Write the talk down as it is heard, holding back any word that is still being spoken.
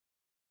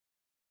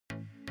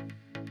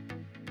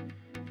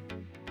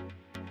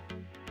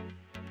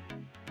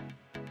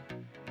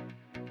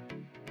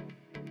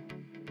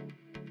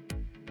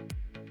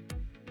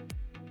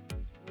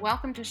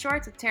Welcome to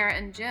Shorts with Tara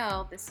and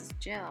Jill. This is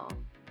Jill.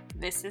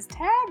 This is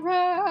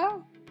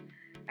Tara.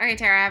 Okay,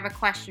 Tara, I have a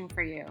question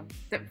for you.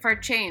 For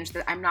a change,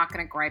 that I'm not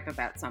going to gripe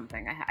about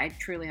something. I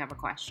truly have a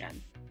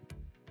question.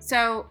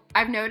 So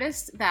I've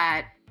noticed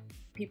that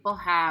people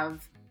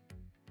have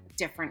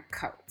different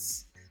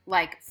coats,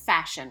 like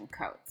fashion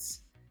coats.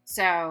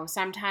 So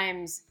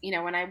sometimes,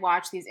 when I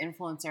watch these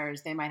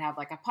influencers, they might have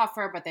like a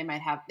puffer, but they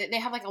have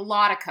like a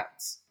lot of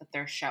coats that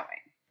they're showing.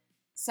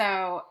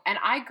 So, and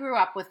I grew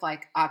up with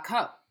like a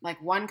coat,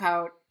 like one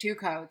coat, two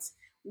coats.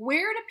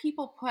 Where do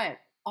people put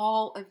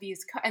all of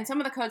these and some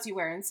of the coats you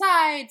wear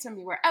inside, some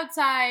you wear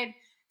outside,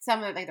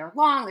 some of they're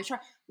long, they're short.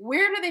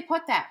 Where do they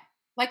put them?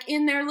 Like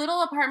in their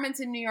little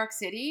apartments in New York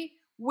City,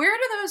 where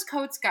do those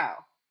coats go?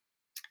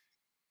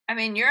 I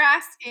mean, you're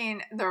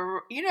asking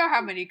you know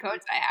how many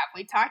coats I have.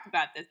 We talked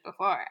about this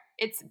before.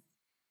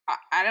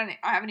 I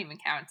haven't even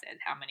counted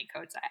how many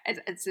coats I have.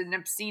 It's an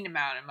obscene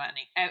amount of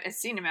money,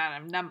 obscene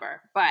amount of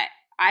number, but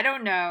I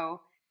don't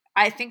know.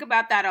 I think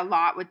about that a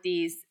lot with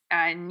these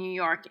New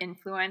York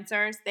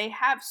influencers. They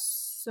have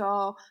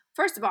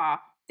first of all,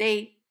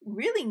 they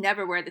really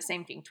never wear the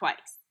same thing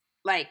twice,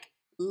 like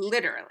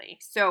literally.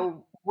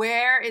 So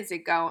where is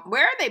it going?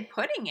 Where are they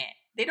putting it?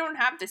 They don't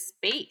have the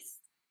space,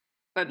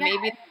 but Yeah,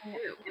 maybe they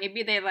do.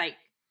 Maybe they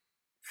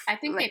I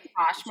think they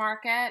Poshmark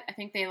it. I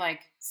think they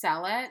like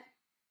sell it.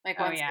 Like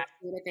oh once yeah.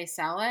 they see it, they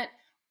sell it.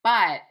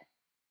 But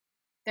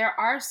there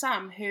are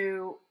some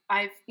who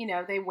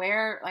they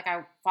wear, like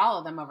I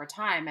follow them over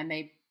time and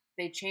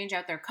they change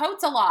out their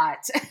coats a lot.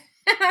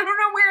 I don't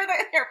know where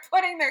they're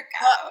putting their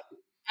coat.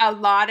 A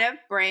lot of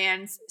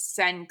brands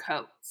send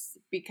coats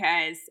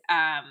because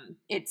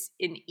it's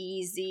an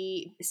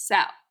easy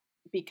sell.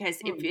 Because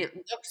if it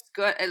looks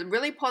good, it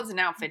really pulls an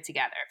outfit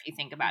together if you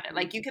think about it.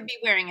 Like you could be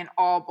wearing an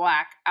all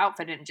black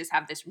outfit and just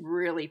have this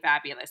really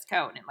fabulous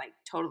coat and it like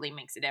totally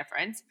makes a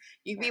difference.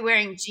 You could be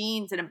wearing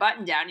jeans and a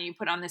button down and you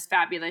put on this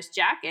fabulous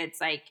jacket.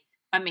 It's like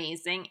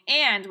amazing.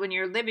 And when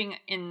you're living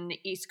in the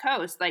East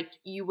Coast, like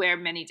you wear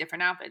many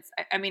different outfits.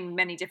 I mean,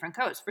 many different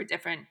coats for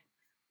different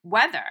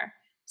weather.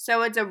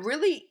 So it's a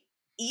really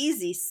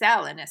easy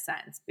sell in a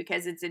sense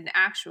because it's an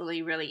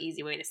actually really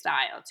easy way to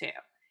style too.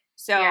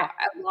 So Yeah.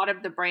 a lot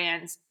of the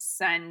brands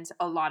send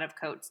a lot of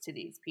coats to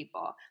these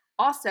people.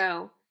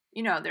 Also,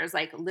 there's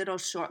like little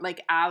short,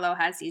 like Aloe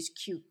has these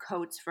cute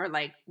coats for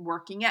like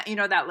working out,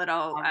 that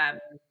little,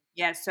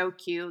 yeah, so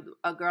cute.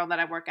 A girl that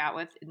I work out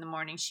with in the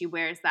morning, she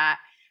wears that.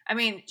 I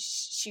mean,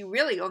 she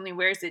really only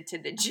wears it to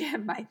the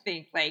gym, I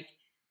think.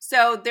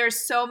 So there's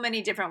so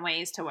many different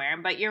ways to wear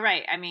them, but you're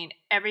right. I mean,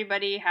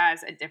 everybody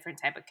has a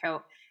different type of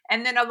coat.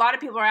 And then a lot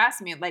of people are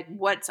asking me like,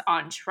 what's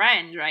on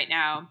trend right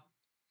now?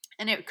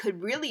 And it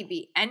could really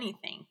be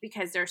anything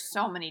because there's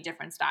so many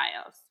different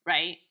styles,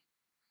 right?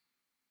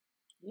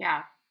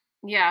 Yeah.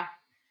 Yeah.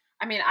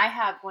 I mean,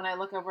 when I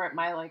look over at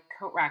my like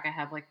coat rack, I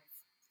have like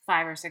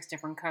 5 or 6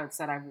 different coats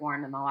that I've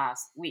worn in the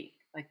last week.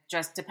 Like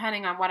just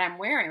depending on what I'm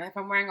wearing. Like if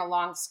I'm wearing a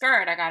long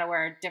skirt, I got to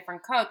wear a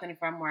different coat than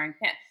if I'm wearing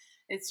pants.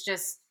 It's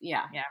just,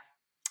 yeah. Yeah.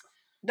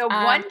 The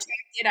one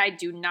jacket I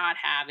do not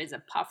have is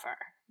a puffer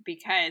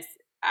because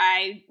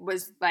I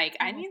was like,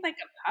 I need like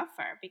a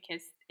puffer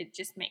because it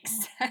just makes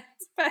sense.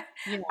 But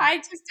Yeah. I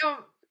just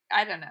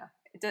I don't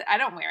know. I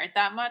don't wear it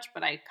that much,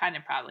 but I kind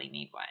of probably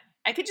need one.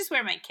 I could just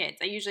wear my kids.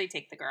 I usually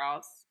take the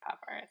girls'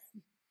 puffers.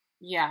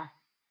 Yeah.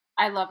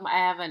 I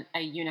have a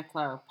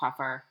Uniqlo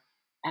puffer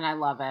and I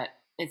love it.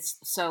 It's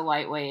so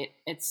lightweight.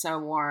 It's so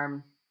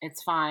warm.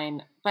 It's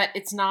fine, but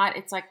it's not,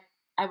 it's like,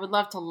 I would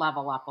love to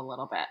level up a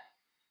little bit.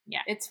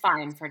 Yeah. It's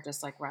fine for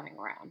just like running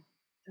around.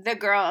 The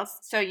girls,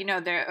 so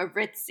their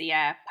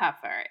Aritzia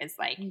puffer is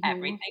like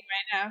everything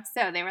right now.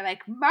 So they were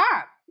like,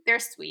 "Mom," they're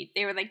sweet.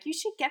 They were like, "You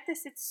should get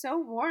this. It's so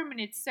warm and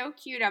it's so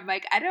cute." I'm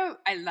like,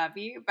 I love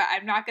you, but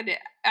I'm not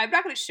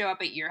gonna show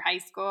up at your high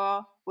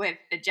school with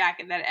the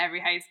jacket that every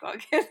high school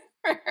kid is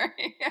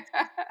wearing.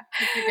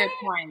 That's a good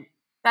point.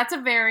 That's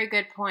a very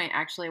good point,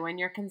 actually. When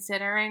you're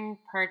considering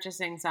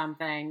purchasing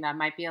something that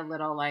might be a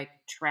little like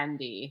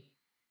trendy,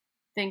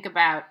 think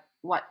about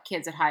what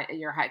kids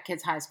at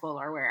kids' high school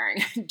are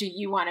wearing. Do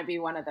you want to be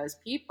one of those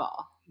people?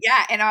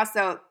 Yeah, and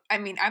also, I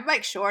mean, I'm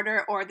like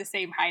shorter or the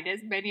same height as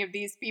many of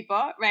these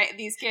people, right?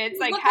 These kids, You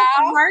like look like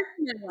a how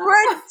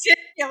marshmallow.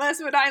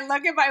 ridiculous when I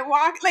look at my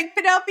walk. Like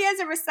Penelope has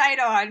a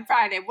recital on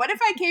Friday. What if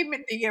I came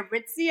in the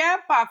Aritzia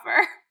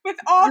puffer with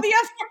all the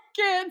other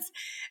kids?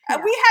 Yeah.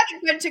 We had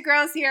a bunch of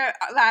girls here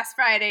last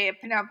Friday at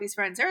Penelope's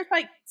friends. There was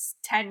like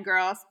 10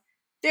 girls.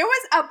 There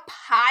was a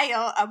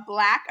pile of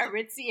black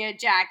Aritzia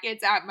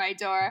jackets out my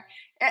door.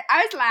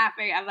 I was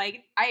laughing. I'm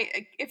like,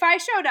 if I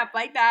showed up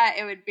like that,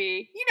 it would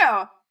be,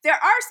 there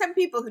are some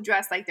people who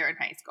dress like they're in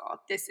high school.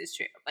 This is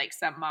true. Like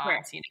some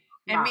moms,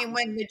 I mean,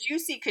 when the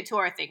Juicy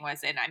Couture thing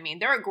was in, I mean,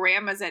 there were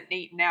grandmas at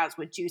Nate and Al's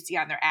with Juicy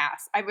on their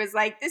ass. I was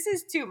like, this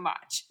is too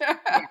much.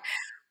 Yeah.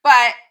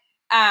 But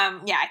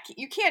yeah,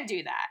 you can't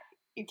do that.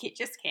 You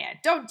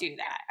can't. Don't do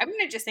that. I'm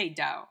gonna just say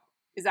don't.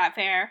 Is that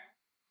fair?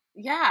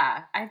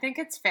 Yeah, I think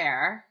it's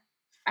fair.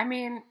 I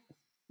mean,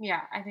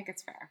 yeah, I think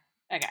it's fair.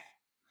 Okay.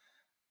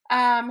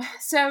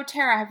 So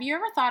Tara, have you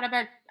ever thought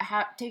about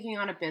taking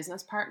on a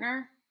business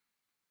partner?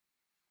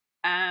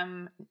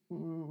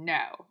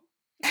 No.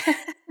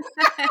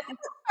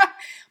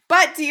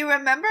 But do you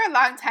remember a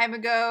long time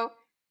ago,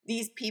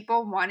 these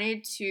people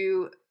wanted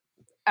to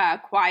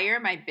acquire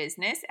my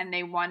business and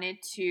they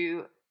wanted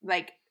to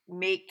like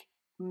make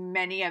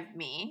many of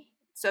me.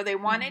 So they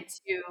Mhm. wanted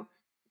to,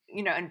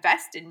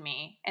 invest in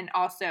me and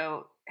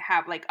also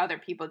have like other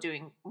people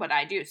doing what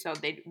I do. So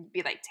they'd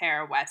be like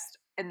Tara West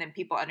and then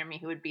people under me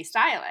who would be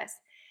stylists.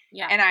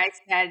 Yeah. And I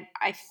said,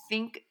 I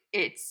think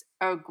it's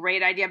a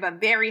great idea, but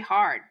very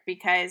hard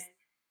because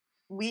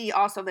we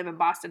also live in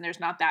Boston. There's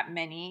not that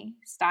many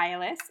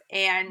stylists.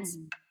 And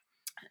Mhm.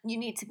 you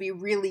need to be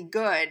really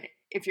good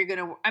if you're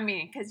gonna. I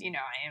mean, because I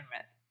am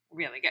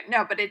really good.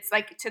 No, but it's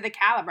like to the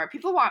caliber.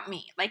 People want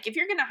me. Like if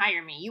you're gonna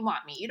hire me, you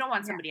want me. You don't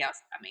want Yeah. somebody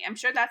else on me. I'm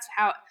sure that's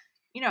how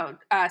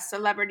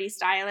celebrity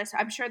stylists.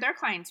 I'm sure their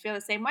clients feel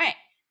the same way.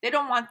 They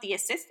don't want the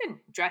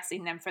assistant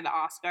dressing them for the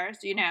Oscars.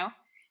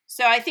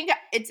 So I think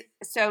it's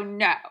so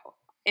no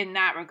in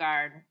that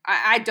regard.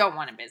 I don't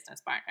want a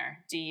business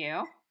partner. Do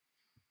you?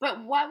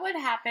 But what would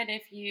happen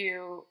if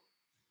you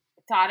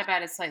thought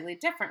about it slightly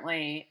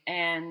differently,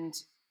 and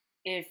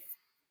if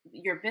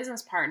your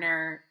business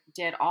partner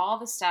did all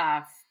the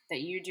stuff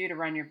that you do to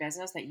run your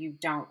business that you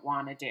don't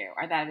want to do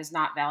or that is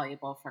not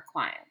valuable for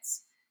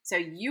clients? So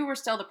you were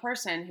still the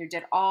person who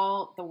did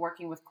all the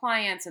working with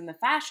clients and the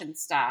fashion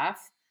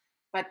stuff,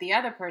 but the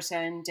other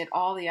person did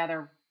all the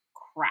other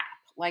crap,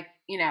 like,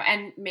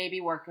 and maybe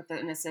worked with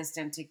an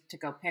assistant to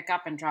go pick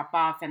up and drop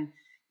off, and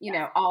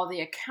all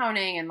the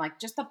accounting and like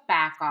just the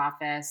back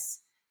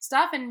office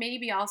stuff, and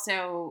maybe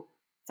also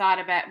thought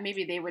about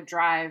maybe they would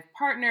drive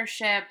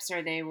partnerships,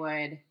 or they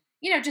would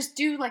just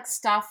do like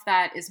stuff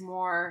that is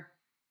more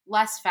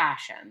less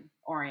fashion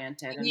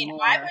oriented I and mean,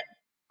 more.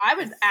 I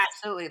would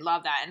absolutely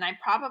love that, and I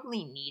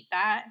probably need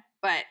that.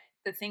 But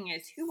the thing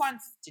is, who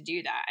wants to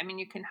do that? I mean,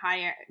 you can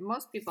hire.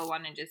 Most people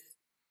want to just.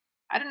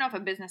 I don't know if a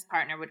business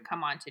partner would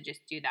come on to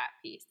just do that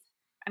piece.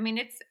 I mean,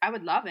 it's. I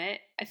would love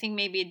it. I think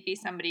maybe it'd be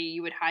somebody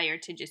you would hire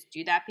to just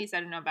do that piece. I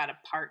don't know about a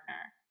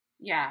partner.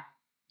 Yeah.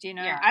 Do you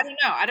know? Yeah. I don't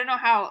know. I don't know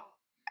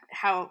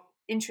how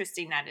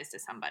interesting that is to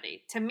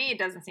somebody. To me, it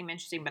doesn't seem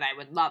interesting, but I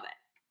would love it.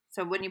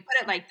 So when you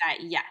put it like that,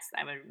 yes,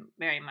 I would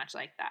very much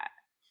like that.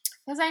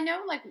 Because I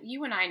know, like,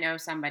 you and I know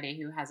somebody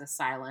who has a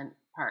silent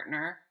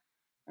partner.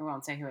 I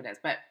won't say who it is,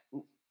 but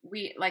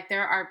we like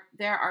there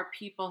are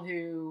people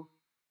who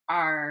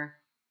are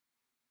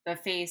the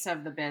face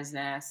of the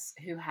business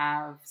who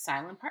have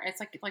silent part.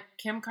 It's like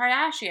Kim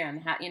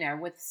Kardashian,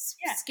 with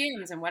Yeah.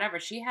 Skims and whatever.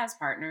 She has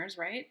partners,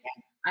 right?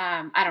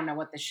 I don't know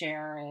what the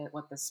share is,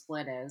 what the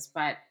split is,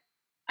 but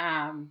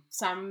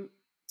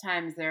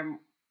sometimes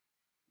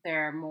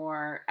they're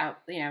more out.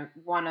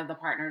 One of the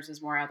partners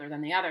is more out there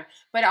than the other,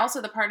 but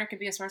also the partner could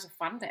be a source of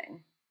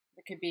funding.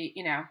 It could be,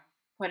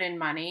 put in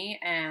money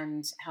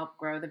and help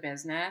grow the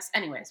business.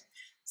 Anyways,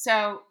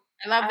 so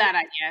I love I that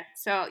idea.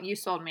 So you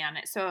sold me on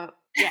it. So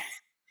yes.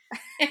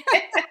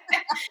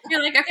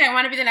 you're like, okay, I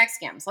want to be the next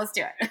Skims. Let's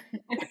do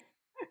it.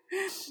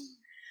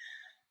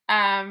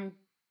 um,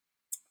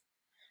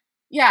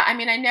 yeah, I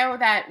mean, I know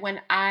that when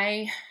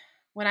I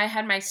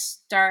had my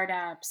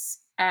startups,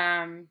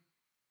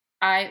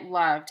 I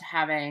loved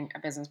having a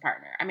business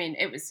partner. I mean,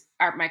 it was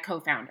my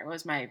co-founder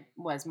was my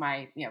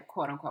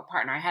quote unquote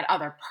partner. I had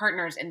other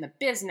partners in the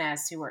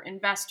business who were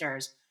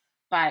investors,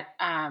 but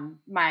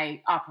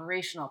my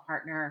operational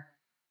partner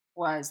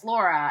was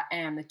Laura,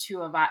 and the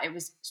two of us. It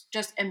was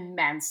just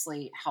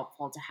immensely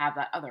helpful to have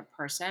that other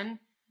person,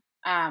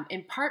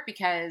 in part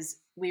because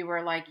we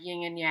were like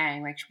yin and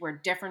yang, like we're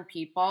different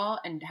people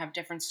and have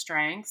different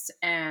strengths,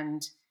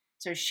 and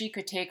so she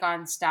could take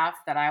on stuff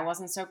that I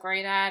wasn't so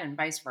great at, and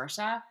vice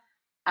versa.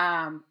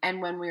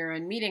 And when we were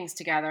in meetings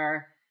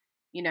together,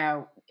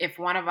 if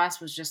one of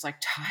us was just like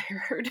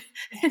tired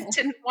and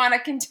didn't want to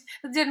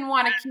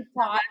keep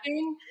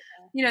talking,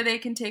 they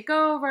can take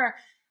over.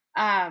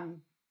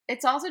 Um,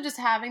 it's also just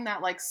having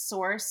that like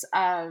source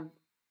of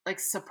like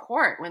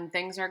support when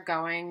things are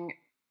going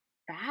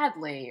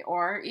badly,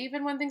 or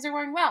even when things are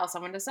going well,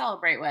 someone to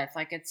celebrate with.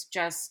 Like it's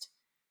just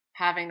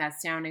having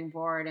that sounding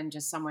board and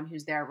just someone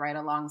who's there right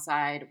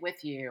alongside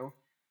with you.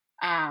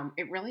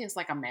 It really is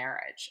like a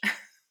marriage.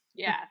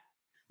 Yeah.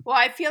 Well,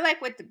 I feel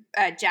like with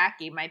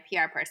Jackie, my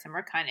PR person,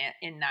 we're kind of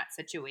in that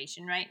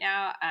situation right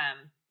now.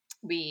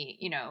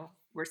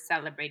 We're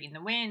celebrating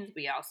the wins.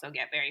 We also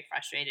get very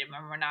frustrated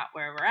when we're not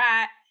where we're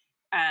at.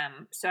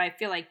 So I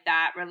feel like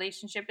that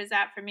relationship is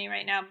at for me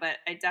right now. But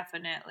I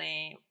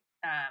definitely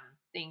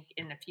think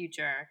in the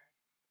future,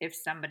 if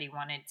somebody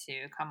wanted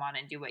to come on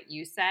and do what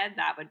you said,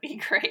 that would be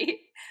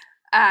great.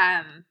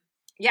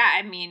 Yeah,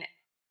 I mean,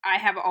 I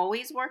have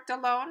always worked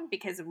alone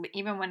because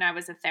even when I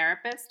was a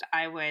therapist,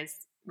 I was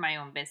my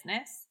own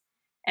business.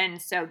 And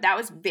so that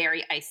was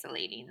very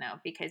isolating though,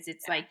 because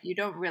it's like you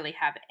don't really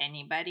have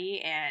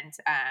anybody. And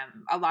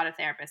a lot of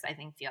therapists, I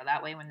think, feel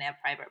that way when they have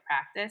private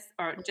practice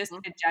or just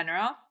Mhm. in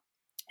general.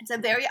 It's a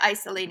very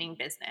isolating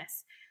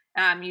business.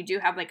 You do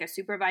have like a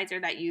supervisor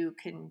that you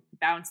can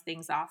bounce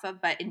things off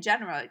of, but in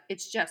general,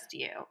 it's just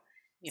you.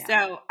 Yeah.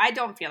 So I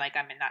don't feel like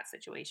I'm in that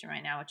situation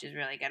right now, which is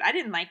really good. I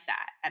didn't like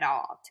that at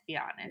all, to be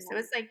honest. Yeah. It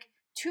was like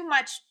too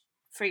much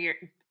for your,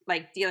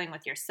 like, dealing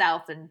with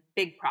yourself and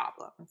big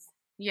problems.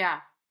 Yeah.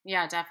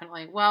 Yeah,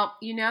 definitely. Well,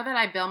 you know that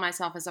I bill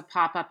myself as a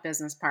pop-up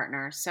business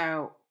partner.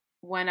 So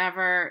what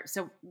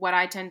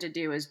I tend to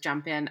do is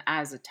jump in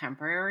as a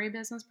temporary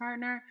business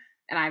partner.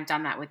 And I've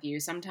done that with you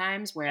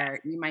sometimes where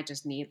you might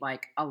just need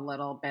like a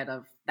little bit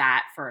of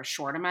that for a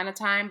short amount of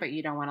time, but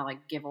you don't want to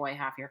like give away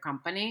half your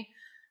company.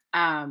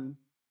 And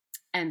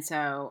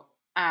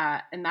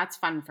that's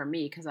fun for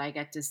me because I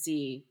get to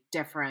see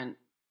different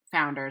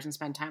founders and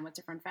spend time with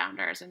different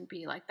founders and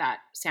be like that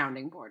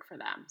sounding board for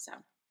them. So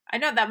I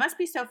know that must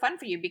be so fun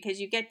for you because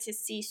you get to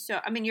see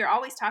you're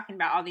always talking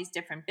about all these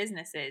different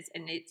businesses,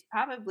 and it's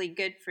probably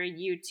good for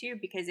you too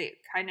because it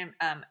kind of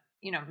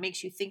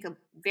makes you think of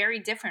very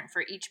different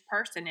for each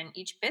person in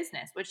each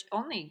business, which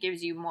only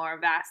gives you more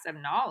vast of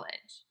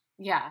knowledge.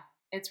 Yeah,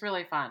 it's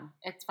really fun.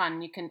 It's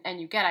fun. You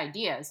get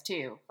ideas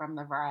too from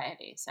the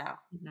variety. So,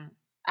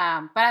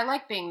 but I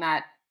like being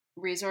that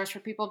resource for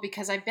people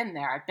because I've been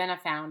there. I've been a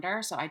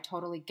founder, so I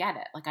totally get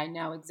it. Like I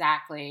know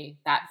exactly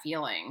that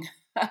feeling,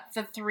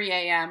 the 3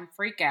 a.m.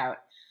 freak out.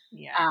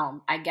 Yeah,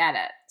 I get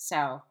it.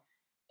 So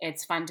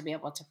it's fun to be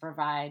able to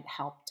provide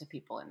help to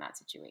people in that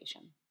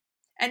situation.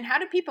 And how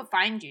do people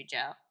find you,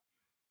 Jill?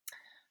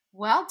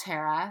 Well,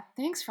 Tara,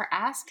 thanks for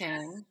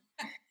asking.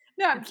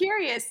 No, I'm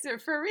curious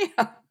for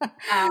real.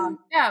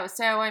 No,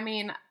 so I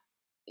mean,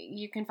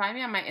 you can find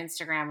me on my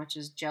Instagram, which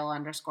is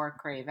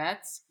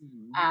Jill_Kravitz.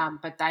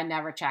 But I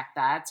never check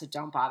that, so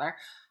don't bother.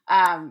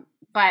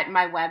 But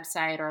my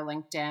website or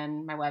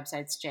LinkedIn, my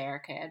website's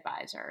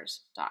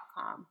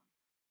jrkadvisors.com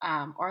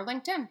or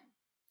LinkedIn.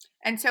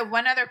 And so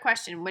one other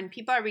question, when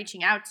people are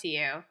reaching out to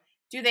you,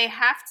 do they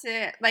have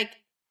to, like,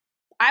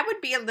 I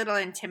would be a little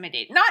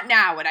intimidated. Not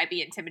now would I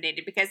be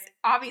intimidated because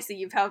obviously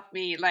you've helped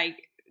me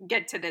like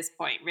get to this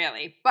point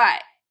really.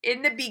 But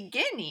in the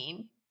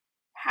beginning,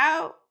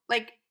 how,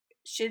 like,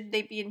 should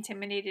they be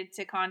intimidated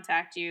to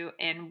contact you?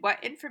 And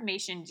what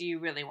information do you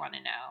really want to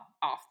know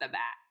off the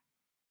bat?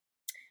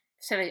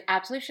 So they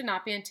absolutely should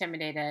not be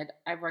intimidated.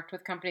 I've worked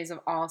with companies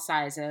of all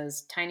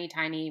sizes,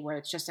 tiny, where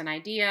it's just an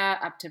idea,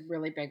 up to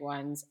really big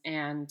ones.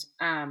 And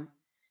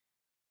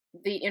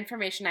the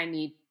information I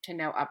need to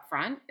know up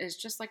front is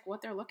just like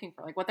what they're looking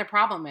for, like what their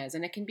problem is.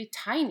 And it can be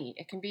tiny.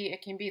 It can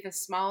be the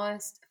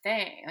smallest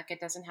thing. Like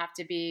it doesn't have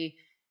to be,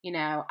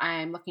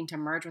 I'm looking to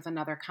merge with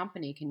another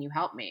company. Can you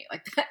help me?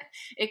 Like that.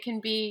 It can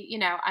be,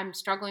 I'm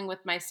struggling with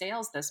my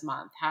sales this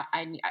month.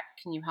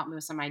 Can you help me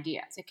with some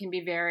ideas? It can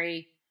be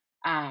very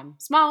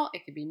small.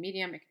 It could be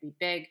medium. It could be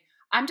big.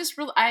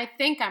 I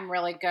think I'm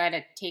really good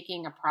at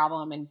taking a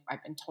problem, and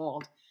I've been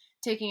told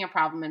taking a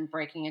problem and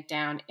breaking it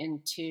down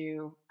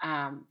into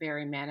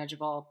very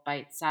manageable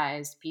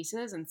bite-sized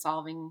pieces and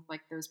solving like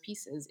those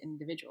pieces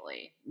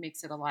individually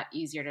makes it a lot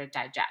easier to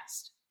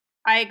digest.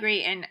 I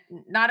agree. And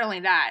not only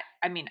that,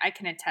 I mean, I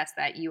can attest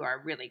that you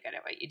are really good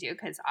at what you do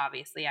because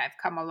obviously I've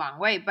come a long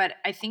way, but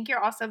I think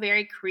you're also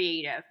very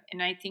creative.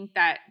 And I think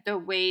that the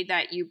way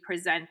that you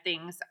present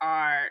things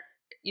are,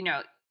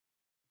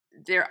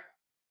 they're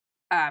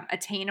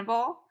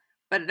attainable,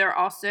 but they're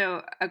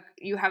also,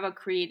 you have a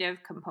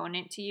creative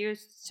component to you.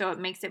 So it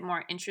makes it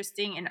more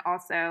interesting. And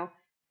also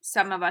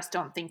some of us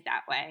don't think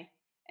that way.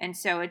 And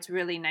so it's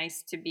really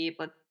nice to be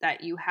able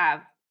that you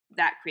have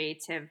that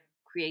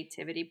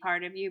creativity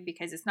part of you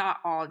because it's not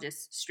all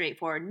just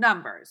straightforward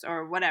numbers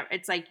or whatever.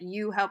 It's like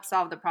you help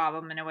solve the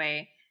problem in a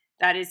way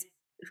that is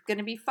going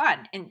to be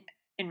fun in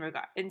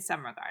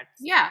some regards.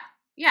 Yeah.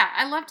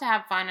 I love to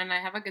have fun and I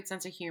have a good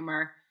sense of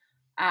humor.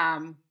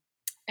 And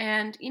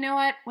you know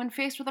what? When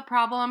faced with a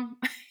problem,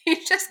 you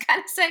just kind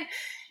of say,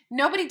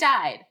 nobody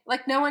died.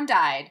 Like no one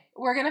died.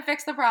 We're going to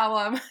fix the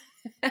problem.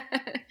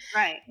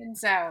 Right. And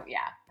so,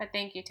 yeah. But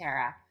thank you,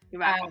 Tara. You're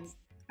welcome.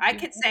 I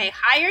could say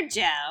hire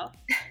Jill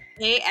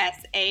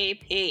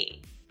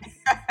ASAP.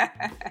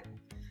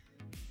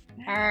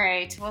 All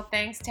right. Well,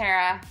 thanks,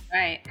 Tara. All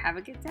right. Have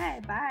a good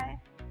day. Bye.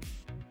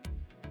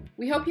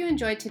 We hope you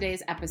enjoyed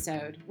today's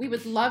episode. We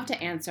would love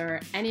to answer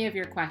any of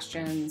your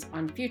questions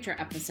on future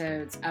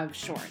episodes of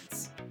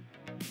Shorts.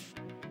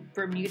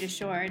 Bermuda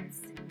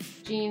shorts,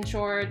 jean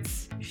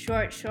shorts,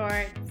 short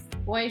shorts,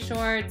 boy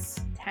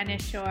shorts,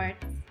 tennis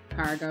shorts,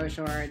 cargo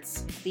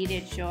shorts,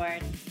 pleated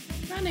shorts,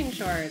 running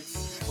shorts,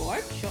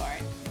 sport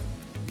shorts.